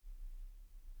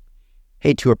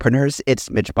Hey, tourpreneurs,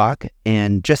 it's Mitch Bach,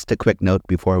 and just a quick note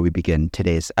before we begin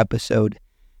today's episode.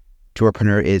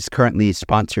 Tourpreneur is currently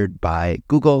sponsored by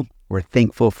Google. We're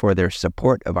thankful for their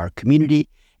support of our community,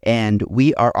 and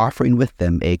we are offering with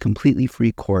them a completely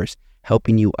free course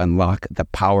helping you unlock the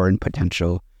power and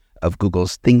potential of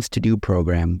Google's Things to Do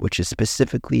program, which is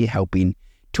specifically helping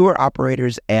tour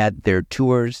operators add their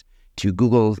tours to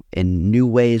Google in new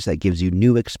ways that gives you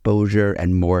new exposure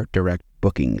and more direct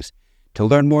bookings. To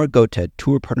learn more, go to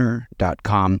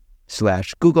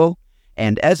tourpreneur.com/Google.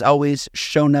 And as always,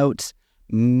 show notes,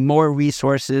 more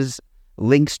resources,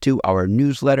 links to our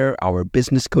newsletter, our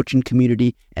business coaching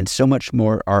community, and so much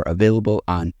more are available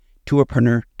on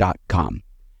tourpreneur.com.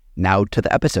 Now to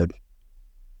the episode.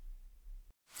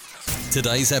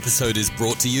 Today's episode is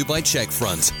brought to you by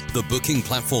Checkfront, the booking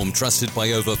platform trusted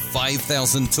by over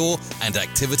 5,000 tour and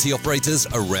activity operators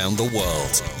around the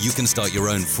world. You can start your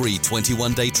own free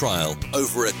 21-day trial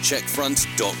over at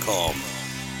checkfront.com.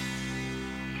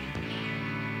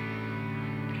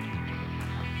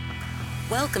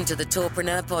 Welcome to the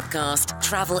Tourpreneur Podcast.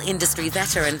 Travel industry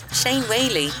veteran Shane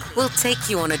Whaley will take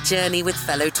you on a journey with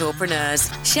fellow tourpreneurs,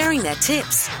 sharing their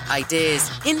tips, ideas,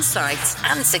 insights,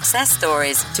 and success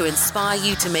stories to inspire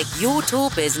you to make your tour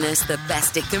business the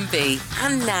best it can be.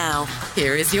 And now,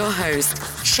 here is your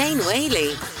host, Shane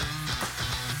Whaley.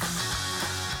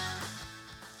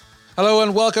 Hello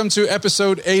and welcome to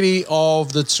episode 80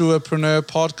 of the Tourpreneur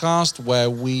Podcast, where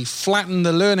we flatten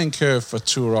the learning curve for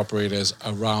tour operators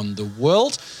around the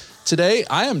world. Today,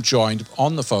 I am joined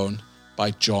on the phone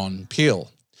by John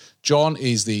Peel. John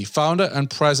is the founder and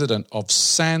president of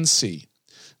Sansi.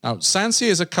 Now, Sansi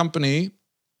is a company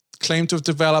claimed to have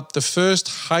developed the first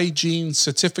hygiene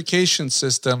certification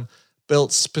system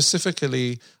built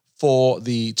specifically for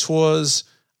the tours,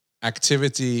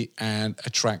 activity, and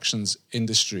attractions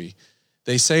industry.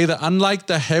 They say that unlike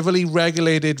the heavily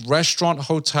regulated restaurant,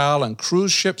 hotel, and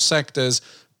cruise ship sectors,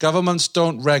 governments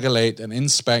don't regulate and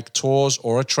inspect tours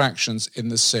or attractions in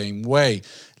the same way,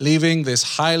 leaving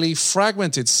this highly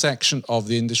fragmented section of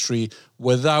the industry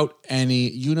without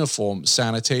any uniform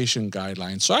sanitation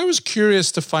guidelines. So I was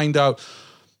curious to find out,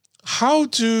 how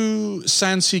do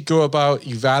Sansi go about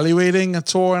evaluating a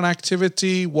tour and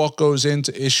activity? What goes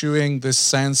into issuing this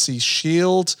Sansi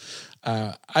Shield?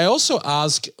 I also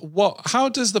ask, how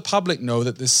does the public know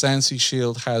that this Sansi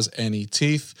Shield has any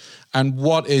teeth? And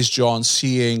what is John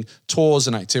seeing tours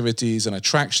and activities and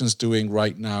attractions doing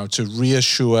right now to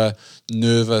reassure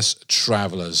nervous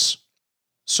travelers?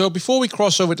 So before we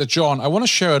cross over to John, I want to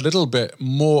share a little bit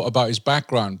more about his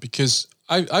background, because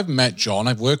I've met John,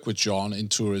 I've worked with John in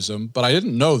tourism, but I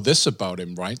didn't know this about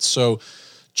him, right? So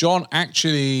John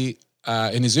actually,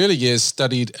 in his early years,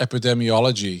 studied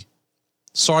epidemiology.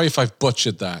 Sorry if I've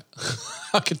butchered that.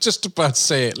 I could just about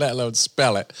say it, let alone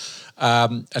spell it.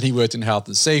 And he worked in health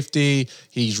and safety.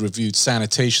 He's reviewed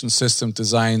sanitation system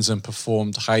designs and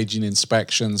performed hygiene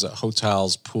inspections at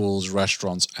hotels, pools,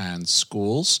 restaurants, and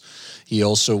schools. He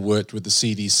also worked with the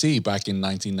CDC back in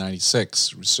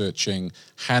 1996, researching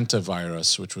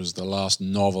hantavirus, which was the last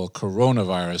novel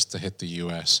coronavirus to hit the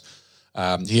US.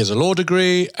 He has a law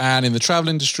degree, and in the travel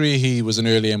industry, he was an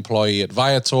early employee at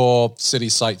Viator, City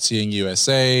Sightseeing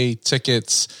USA,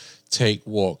 Tickets, Take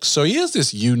Walks. So he has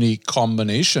this unique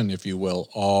combination, if you will,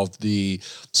 of the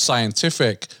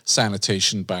scientific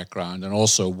sanitation background and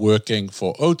also working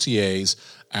for OTAs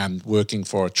and working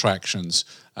for attractions.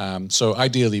 So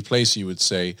ideally placed, you would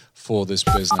say, for this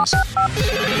business.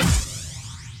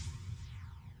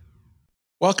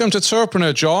 Welcome to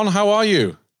Tourpreneur, John. How are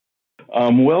you?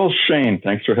 Well, Shane,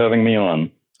 thanks for having me on.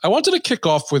 I wanted to kick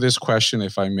off with this question,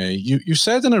 if I may. You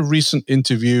said in a recent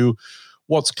interview,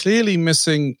 what's clearly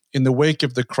missing in the wake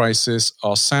of the crisis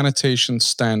are sanitation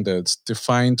standards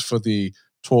defined for the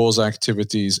tours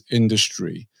activities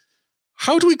industry.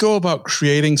 How do we go about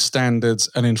creating standards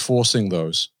and enforcing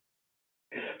those?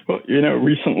 Well,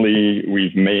 recently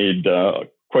we've made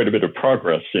quite a bit of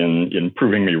progress in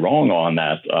proving me wrong on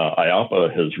that.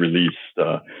 IAPA has released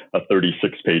a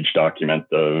 36-page document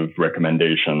of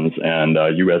recommendations, and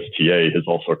USTA has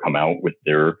also come out with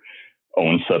their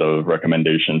own set of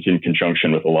recommendations in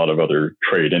conjunction with a lot of other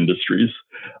trade industries.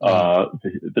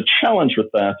 The challenge with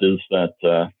that is that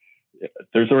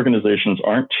those organizations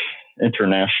aren't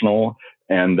international,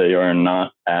 and they are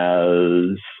not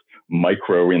as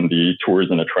micro in the tours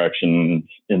and attractions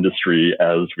industry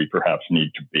as we perhaps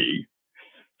need to be.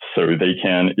 So they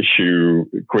can issue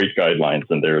great guidelines,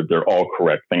 and they're all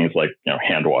correct. Things like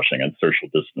hand washing and social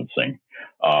distancing.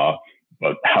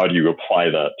 But how do you apply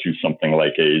that to something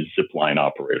like a zipline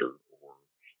operator or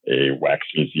a wax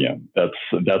museum?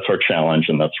 That's our challenge,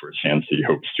 and that's where Sansi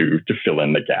hopes to fill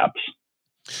in the gaps.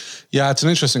 Yeah, it's an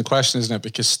interesting question, isn't it?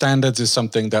 Because standards is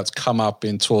something that's come up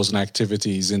in tours and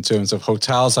activities in terms of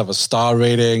hotels have a star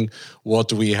rating. What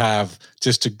do we have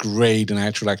just to grade an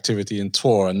actual activity in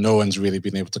tour? And no one's really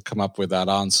been able to come up with that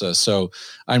answer. So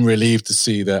I'm relieved to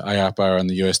see that IAPA and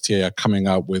the USTA are coming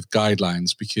out with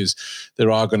guidelines, because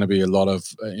there are going to be a lot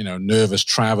of nervous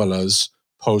travelers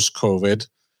post-COVID.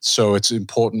 So it's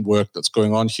important work that's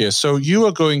going on here. So you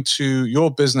are going to, your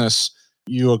business,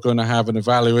 you are going to have an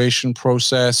evaluation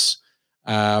process.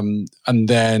 And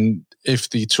then if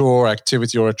the tour,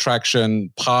 activity, or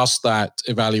attraction pass that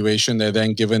evaluation, they're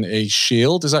then given a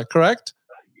shield. Is that correct?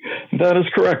 That is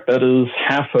correct. That is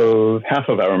half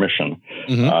of our mission,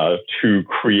 to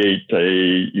create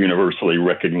a universally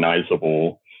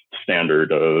recognizable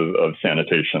standard of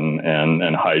sanitation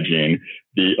and hygiene.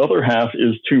 The other half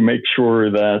is to make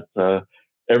sure that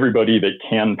everybody that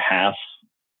can pass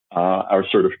our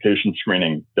certification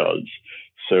screening does.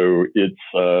 So it's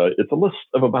a list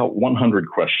of about 100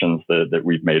 questions that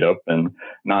we've made up, and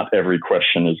not every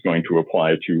question is going to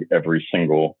apply to every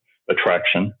single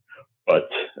attraction. But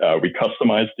we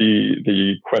customize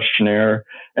the questionnaire,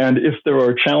 and if there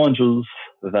are challenges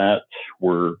that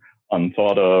were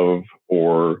unthought of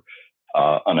or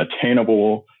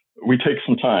unattainable, we take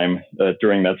some time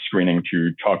during that screening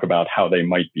to talk about how they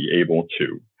might be able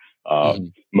to.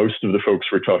 Most of the folks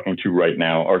we're talking to right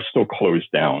now are still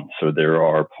closed down, so there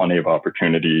are plenty of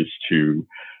opportunities to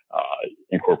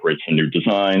incorporate some new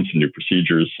designs, some new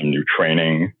procedures, some new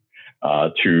training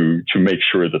to make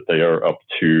sure that they are up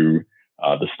to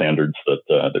the standards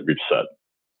that we've set.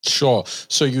 Sure.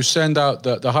 So you send out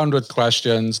the 100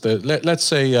 questions. Let's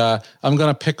say I'm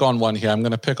going to pick on one here. I'm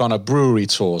going to pick on a brewery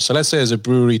tour. So let's say there's a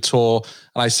brewery tour,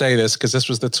 and I say this because this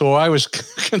was the tour I was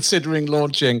considering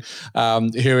launching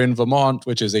here in Vermont,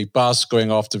 which is a bus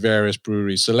going off to various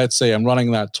breweries. So let's say I'm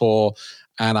running that tour,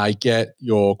 and I get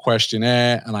your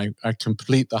questionnaire, and I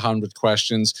complete the 100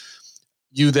 questions.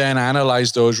 You then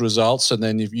analyze those results, and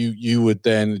then if you would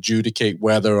then adjudicate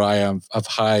whether I am of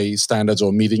high standards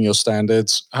or meeting your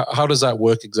standards. How does that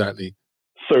work exactly?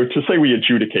 So to say we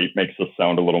adjudicate makes us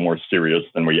sound a little more serious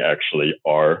than we actually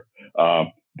are.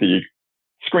 The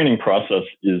screening process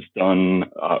is done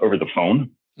over the phone,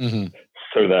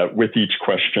 so that with each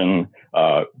question,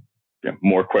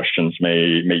 more questions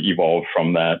may evolve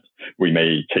from that. We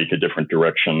may take a different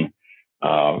direction.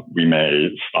 We may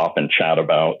stop and chat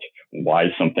about why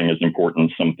something is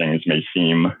important. Some things may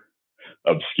seem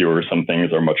obscure. Some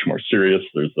things are much more serious.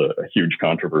 There's a huge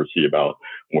controversy about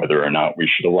whether or not we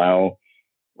should allow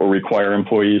or require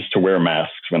employees to wear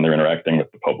masks when they're interacting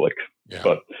with the public. Yeah.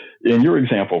 But in your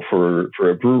example, for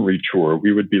a brewery tour,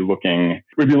 we'd be looking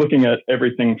at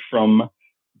everything from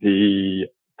the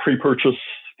pre-purchase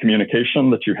communication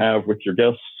that you have with your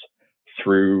guests,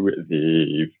 through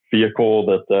the vehicle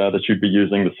that you'd be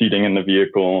using, the seating in the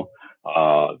vehicle,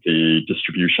 the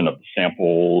distribution of the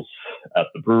samples at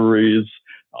the breweries,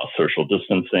 social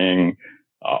distancing,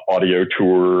 audio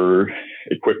tour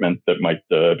equipment that might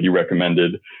be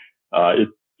recommended.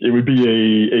 It would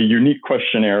be a unique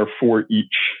questionnaire for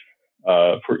each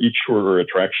tour or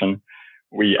attraction.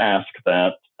 We ask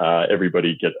that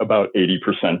everybody get about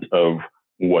 80% of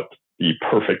what the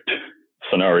perfect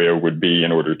scenario would be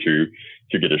in order to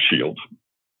get a shield.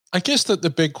 I guess that the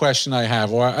big question I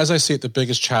have, or as I see it, the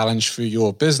biggest challenge for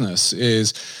your business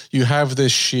is you have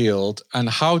this shield, and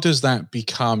how does that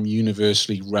become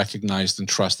universally recognized and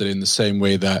trusted in the same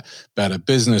way that Better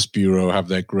Business Bureau have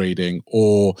their grading,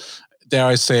 or dare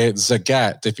I say it,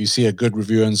 Zagat? If you see a good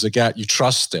review on Zagat, you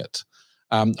trust it.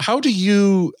 How do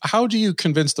you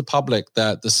convince the public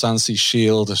that the Sansi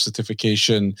Shield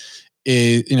certification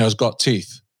has got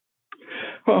teeth?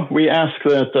 Well, we ask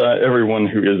that everyone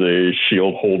who is a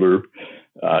shield holder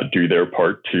do their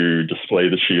part to display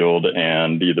the shield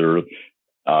and either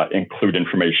include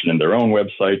information in their own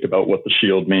website about what the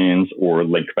shield means, or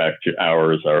link back to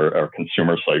ours. Our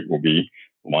consumer site will be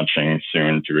launching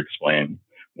soon to explain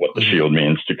what the shield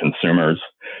means to consumers.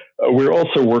 We're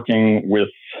also working with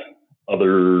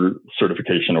other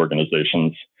certification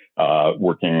organizations,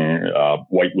 working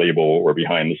white label or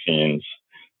behind the scenes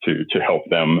to help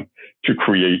them to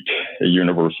create a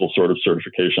universal sort of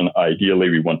certification. Ideally,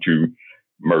 we want to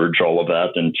merge all of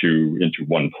that into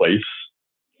one place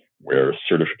where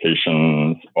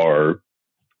certifications are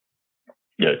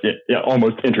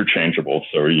almost interchangeable.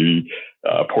 So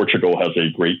Portugal has a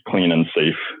great clean and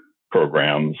safe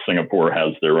program. Singapore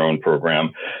has their own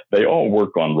program. They all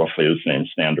work on roughly the same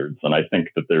standards. And I think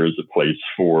that there is a place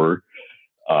for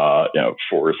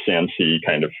SANSI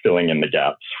kind of filling in the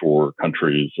gaps for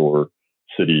countries or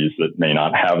cities that may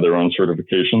not have their own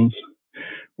certifications.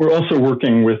 We're also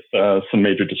working with some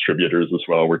major distributors as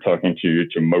well. We're talking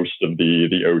to most of the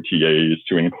OTAs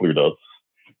to include us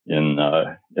in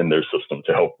their system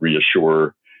to help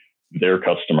reassure their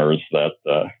customers that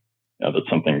that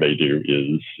something they do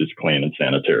is clean and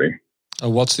sanitary.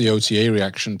 What's the OTA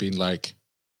reaction been like?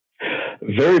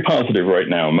 Very positive right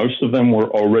now. Most of them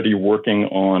were already working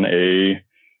on a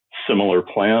similar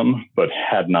plan, but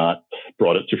had not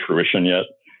brought it to fruition yet.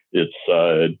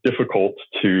 It's difficult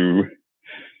to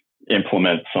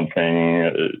implement something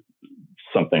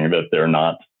that they're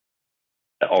not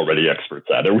already experts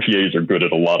at. OTAs are good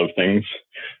at a lot of things.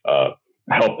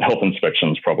 Health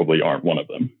inspections probably aren't one of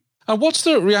them. And what's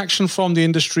the reaction from the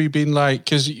industry been like?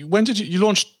 Because when did you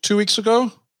launched 2 weeks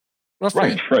ago,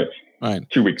 roughly? Right.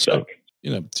 2 weeks back.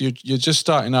 You're just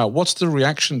starting out. What's the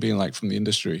reaction been like from the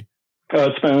industry?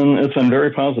 It's been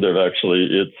very positive, actually.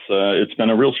 It's been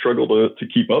a real struggle to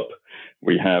keep up.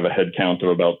 We have a headcount of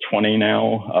about 20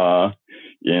 now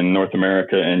in North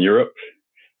America and Europe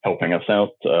helping us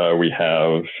out. We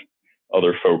have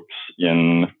other folks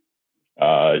in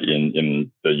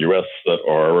the U.S. that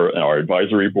are our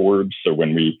advisory board. So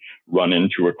when we run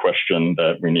into a question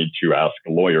that we need to ask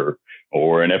a lawyer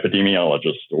or an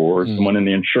epidemiologist or someone in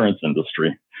the insurance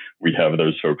industry, we have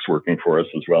those folks working for us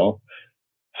as well.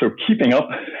 So keeping up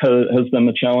has been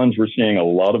the challenge. We're seeing a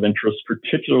lot of interest,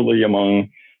 particularly among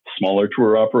smaller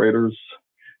tour operators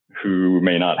who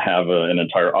may not have an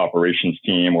entire operations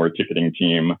team or a ticketing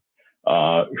team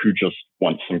who just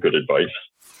want some good advice.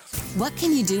 What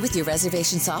can you do with your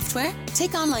reservation software?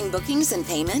 Take online bookings and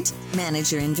payment, manage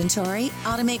your inventory,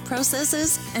 automate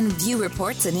processes, and view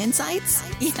reports and insights?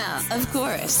 Yeah, of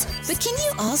course. But can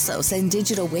you also send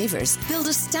digital waivers, build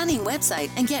a stunning website,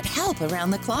 and get help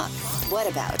around the clock? What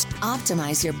about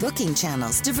optimize your booking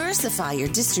channels, diversify your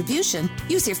distribution,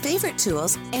 use your favorite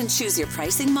tools, and choose your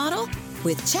pricing model?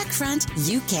 With Checkfront,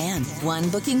 you can. One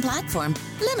booking platform,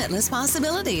 limitless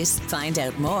possibilities. Find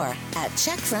out more at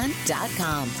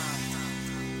checkfront.com.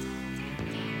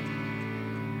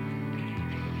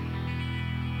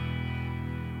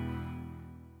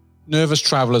 Nervous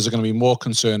travelers are going to be more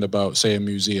concerned about, say, a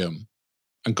museum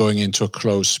and going into a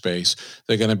closed space.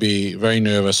 They're going to be very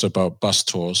nervous about bus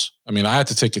tours. I mean, I had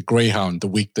to take a Greyhound the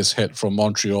week this hit from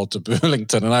Montreal to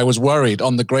Burlington, and I was worried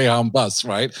on the Greyhound bus,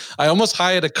 right? I almost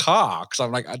hired a car because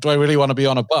I'm like, do I really want to be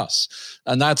on a bus?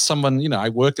 And that's someone, I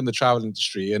work in the travel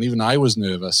industry, and even I was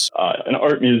nervous. An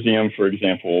art museum, for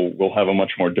example, will have a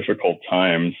much more difficult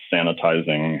time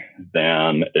sanitizing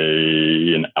than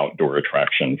an outdoor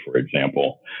attraction, for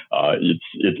example.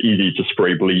 It's easy to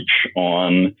spray bleach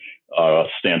on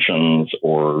stanchions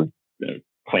or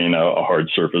clean a hard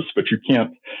surface, but you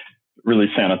can't really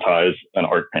sanitize an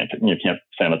art painting. You can't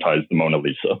sanitize the Mona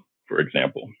Lisa, for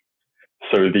example.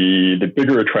 So the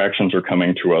bigger attractions are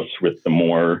coming to us with the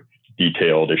more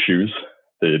detailed issues,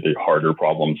 the harder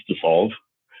problems to solve,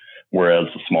 whereas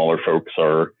the smaller folks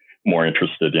are more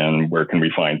interested in where can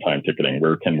we find time ticketing,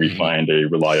 where can we find a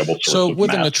reliable source So of with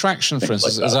maps, an attraction, for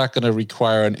instance, like is that going to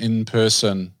require an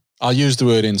in-person, I'll use the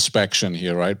word inspection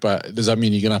here, right? But does that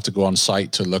mean you're going to have to go on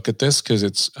site to look at this?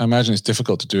 Because I imagine it's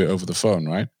difficult to do it over the phone,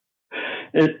 right?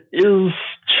 It is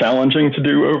challenging to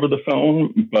do over the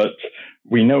phone, but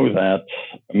we know that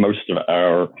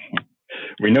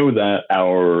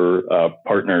our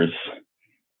partners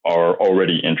are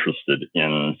already interested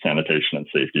in sanitation and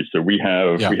safety. So we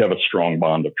have a strong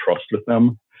bond of trust with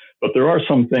them. But there are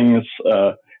some things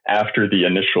after the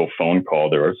initial phone call.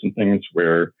 There are some things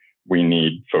where we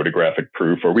need photographic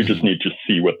proof, or we just need to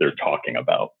see what they're talking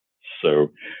about.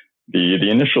 So the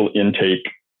initial intake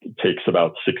takes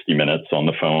about 60 minutes on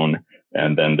the phone,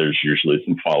 and then there's usually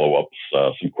some follow-ups,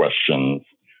 some questions,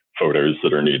 photos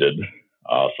that are needed.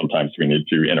 Sometimes we need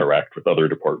to interact with other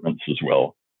departments as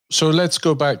well. So let's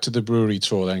go back to the brewery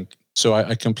tour then. So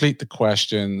I complete the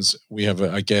questions. We have,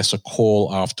 a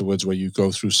call afterwards where you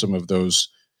go through some of those.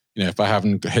 If I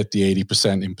haven't hit the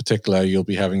 80% in particular, you'll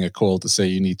be having a call to say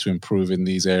you need to improve in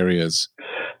these areas.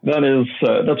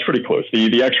 That's pretty close.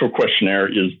 The actual questionnaire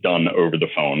is done over the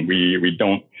phone. We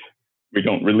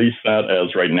don't release that,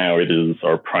 as right now it is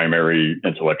our primary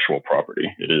intellectual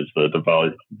property. It is the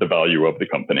value of the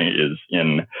company is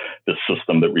in the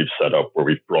system that we've set up, where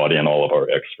we've brought in all of our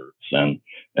experts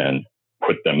and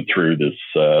put them through this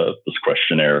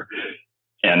questionnaire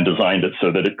and designed it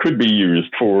so that it could be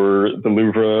used for the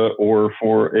Louvre or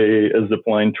for a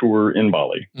zipline tour in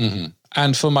Bali. Mm-hmm.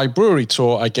 And for my brewery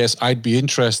tour, I guess I'd be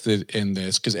interested in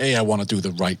this because I want to do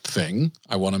the right thing.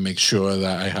 I want to make sure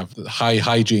that I have high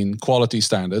hygiene quality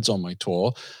standards on my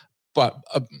tour. But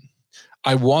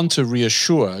I want to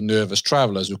reassure nervous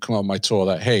travelers who come on my tour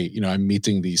that, hey, I'm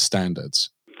meeting these standards.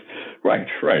 Right.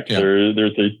 Yeah.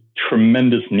 There's a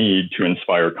tremendous need to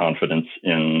inspire confidence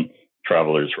in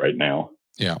travelers right now.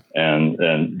 Yeah. And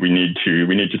we need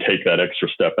to take that extra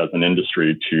step as an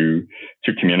industry to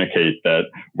communicate that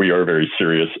we are very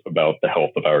serious about the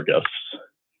health of our guests.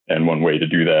 And one way to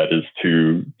do that is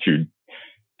to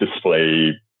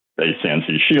display a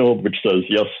SANSI shield, which says,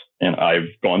 yes, and I've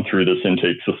gone through this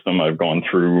intake system. I've gone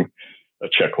through a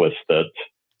checklist that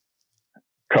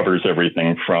covers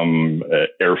everything from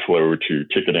airflow to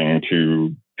ticketing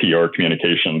to PR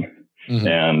communication. Mm-hmm.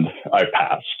 And I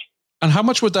passed. And how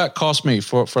much would that cost me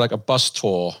for like a bus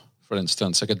tour, for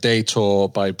instance, like a day tour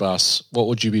by bus? What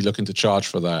would you be looking to charge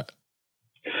for that?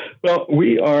 Well,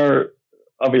 we are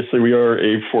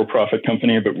a for-profit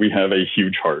company, but we have a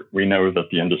huge heart. We know that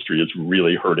the industry is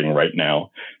really hurting right now.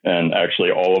 And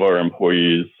actually all of our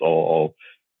employees, all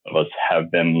of us have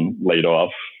been laid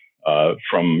off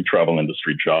from travel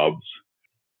industry jobs.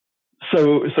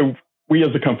 So we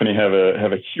as a company have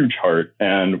a huge heart,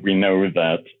 and we know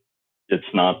that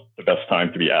it's not the best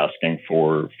time to be asking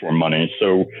for money.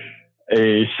 So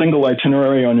a single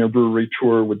itinerary on your brewery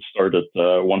tour would start at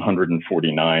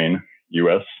 $149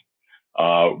 US.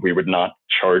 We would not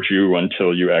charge you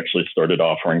until you actually started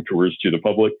offering tours to the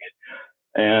public,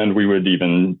 and we would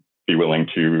even be willing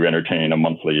to entertain a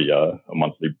monthly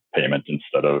payment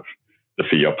instead of the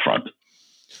fee up front.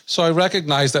 So I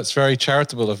recognize that's very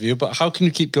charitable of you, but how can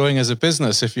you keep going as a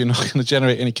business if you're not going to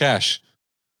generate any cash?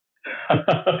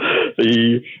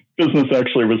 The business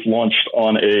actually was launched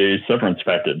on a severance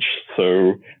package.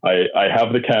 So I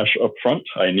have the cash up front.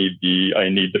 I need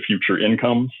the future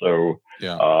income. So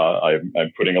yeah.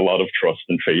 I'm putting a lot of trust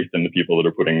and faith in the people that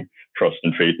are putting trust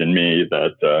and faith in me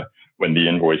that when the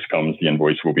invoice comes, the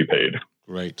invoice will be paid.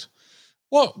 Great.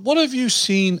 What have you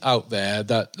seen out there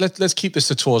that, let's keep this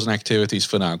to tours and activities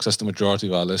for now, because that's the majority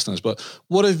of our listeners, but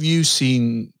what have you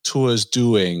seen tours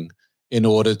doing in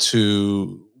order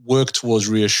to work towards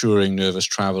reassuring nervous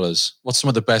travelers? What's some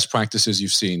of the best practices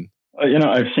you've seen?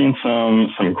 I've seen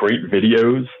some great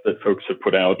videos that folks have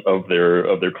put out of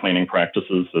their cleaning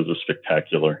practices. Those are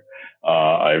spectacular.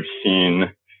 I've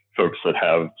seen folks that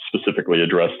have specifically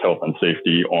addressed health and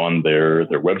safety on their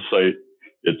website.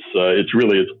 It's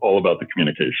all about the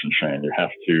communication, Shane. You have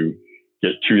to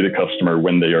get to the customer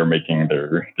when they are making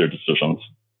their decisions.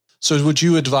 So would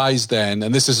you advise then,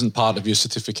 and this isn't part of your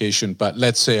certification, but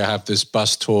let's say I have this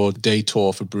bus tour, day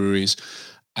tour for breweries,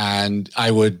 and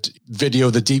I would video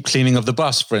the deep cleaning of the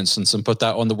bus, for instance, and put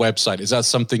that on the website. Is that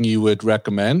something you would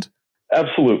recommend?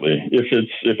 Absolutely. If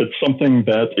it's something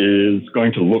that is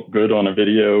going to look good on a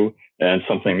video and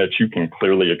something that you can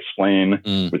clearly explain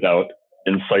without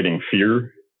inciting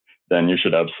fear, then you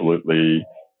should absolutely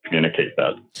communicate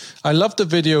that. I love the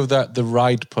video that The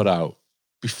Ride put out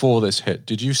before this hit.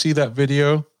 Did you see that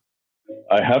video?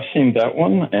 I have seen that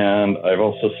one, and I've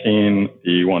also seen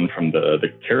the one from the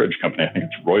carriage company. I think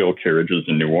it's Royal Carriages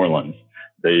in New Orleans.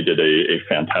 They did a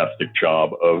fantastic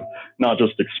job of not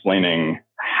just explaining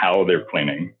how they're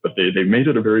cleaning, but they made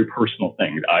it a very personal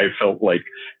thing. I felt like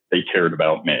they cared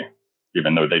about me,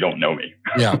 even though they don't know me.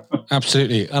 Yeah,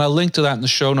 absolutely. And I'll link to that in the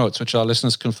show notes, which our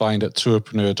listeners can find at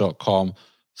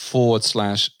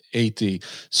tourpreneur.com/80.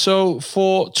 So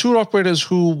for tour operators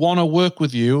who want to work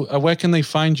with you, where can they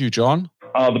find you, John?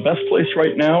 The best place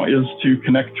right now is to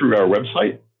connect through our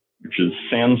website, which is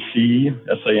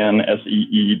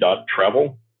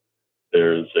sansee.travel.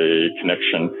 There's a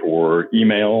connection for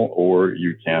email, or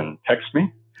you can text me.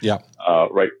 Yeah.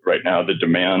 Right now, the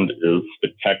demand is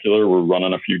spectacular. We're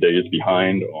running a few days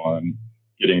behind on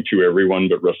getting to everyone,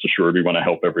 but rest assured, we want to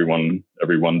help everyone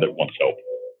that wants help.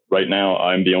 Right now,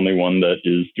 I'm the only one that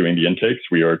is doing the intakes.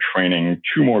 We are training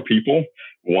 2 more people.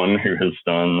 One who has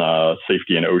done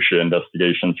safety and OSHA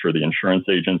investigations for the insurance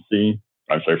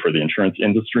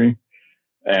industry,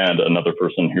 and another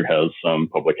person who has some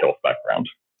public health background.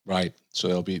 Right. So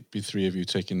there'll be 3 of you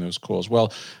taking those calls.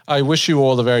 Well, I wish you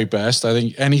all the very best. I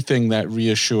think anything that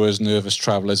reassures nervous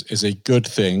travelers is a good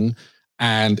thing.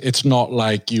 And it's not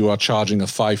like you are charging a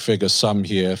 5-figure sum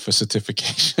here for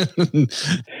certification.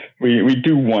 We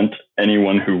do want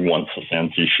anyone who wants a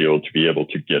SANSI shield to be able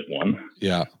to get one.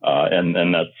 Yeah.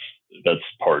 And that's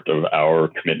part of our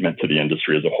commitment to the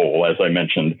industry as a whole. As I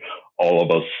mentioned, all of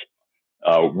us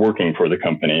working for the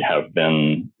company have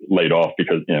been laid off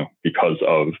because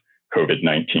of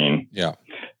COVID-19. Yeah.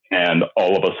 And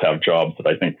all of us have jobs that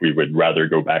I think we would rather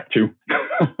go back to.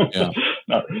 Yeah.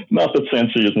 Not that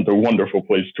SANSI isn't a wonderful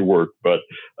place to work, but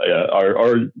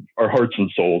our hearts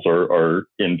and souls are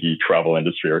in the travel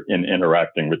industry, are in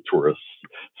interacting with tourists.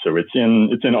 So it's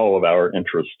in all of our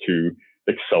interest to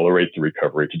accelerate the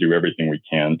recovery, to do everything we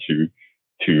can to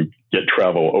to get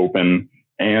travel open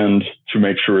and to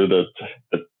make sure that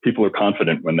people are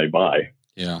confident when they buy.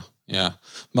 Yeah.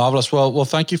 Marvelous. Well,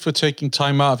 thank you for taking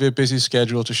time out of your busy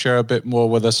schedule to share a bit more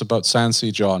with us about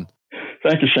Scentsy, John.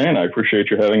 Thank you, Shane. I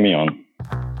appreciate you having me on.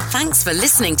 Thanks for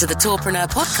listening to the Tourpreneur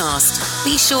podcast.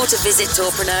 Be sure to visit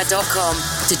tourpreneur.com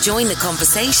to join the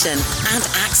conversation and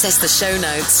access the show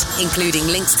notes, including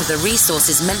links to the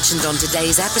resources mentioned on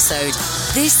today's episode.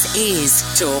 This is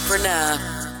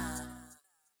Tourpreneur.